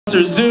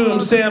Zoom,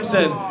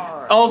 Samson.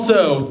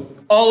 Also,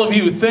 all of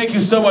you, thank you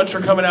so much for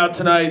coming out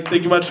tonight.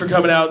 Thank you much for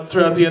coming out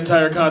throughout the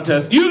entire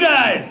contest. You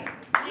guys!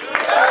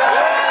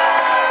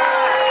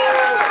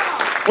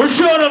 We're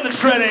showing them the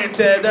tread ain't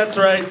dead, that's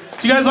right.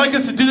 Do you guys like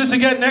us to do this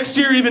again next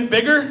year, even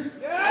bigger? You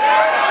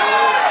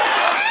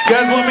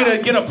guys want me to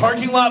get a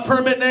parking lot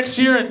permit next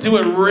year and do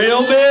it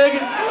real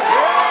big?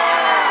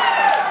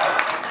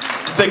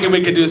 I'm thinking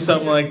we could do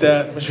something like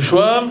that. Mr.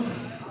 Schwab?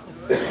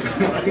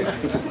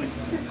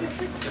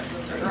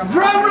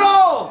 Drum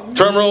roll!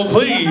 Drum roll,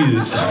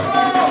 please.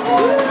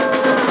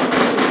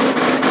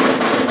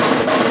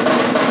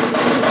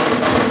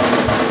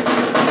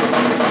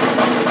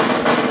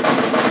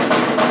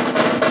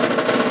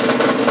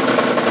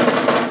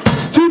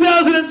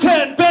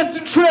 2010 Best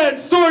in Tread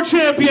Store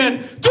Champion,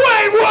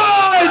 Dwayne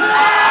Woods!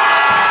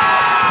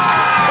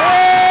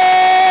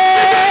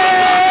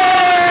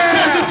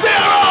 They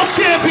are all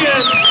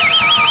champions! Mr.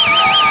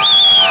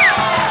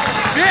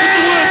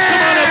 Woods,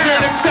 come on up here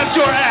and accept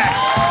your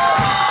axe.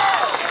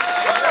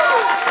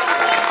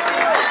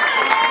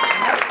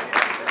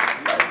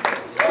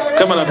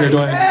 Come on up here,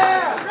 Dwayne.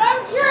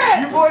 Road trip!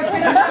 You boys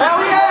can...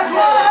 Hell yeah,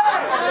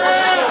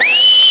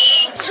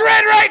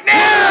 shred right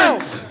now!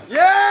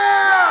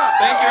 Yeah!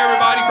 Thank you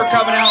everybody for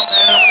coming out,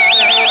 man. I want to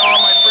say to all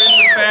my friends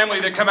and family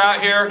that come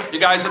out here, you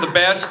guys are the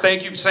best.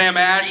 Thank you, Sam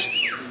Ash,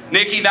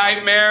 Nikki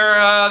Nightmare,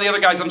 the other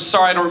guys. I'm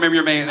sorry I don't remember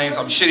your names.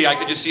 I'm shitty. I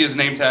could just see his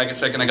name tag a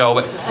second ago,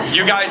 but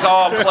you guys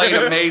all played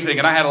amazing,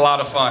 and I had a lot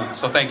of fun.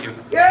 So thank you.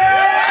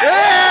 Yeah!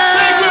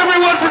 Thank you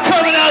everyone for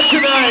coming out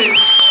tonight.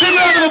 Big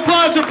round of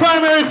applause for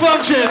Primary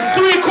Function.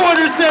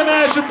 3/4 Sam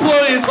Ash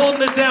employees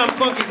holding it down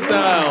funky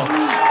style.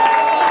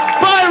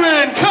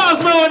 Byron,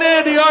 Cosmo, and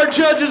Andy are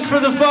judges for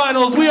the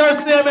finals. We are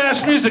Sam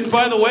Ash Music.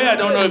 By the way, I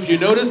don't know if you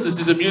noticed, this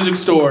is a music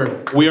store.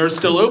 We are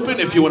still open.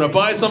 If you want to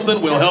buy something,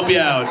 we'll help you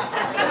out.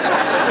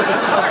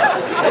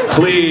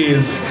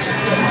 Please.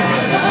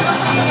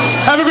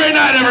 Have a great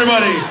night,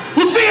 everybody.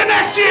 We'll see you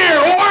next year,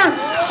 or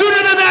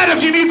sooner than that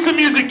if you need some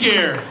music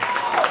gear.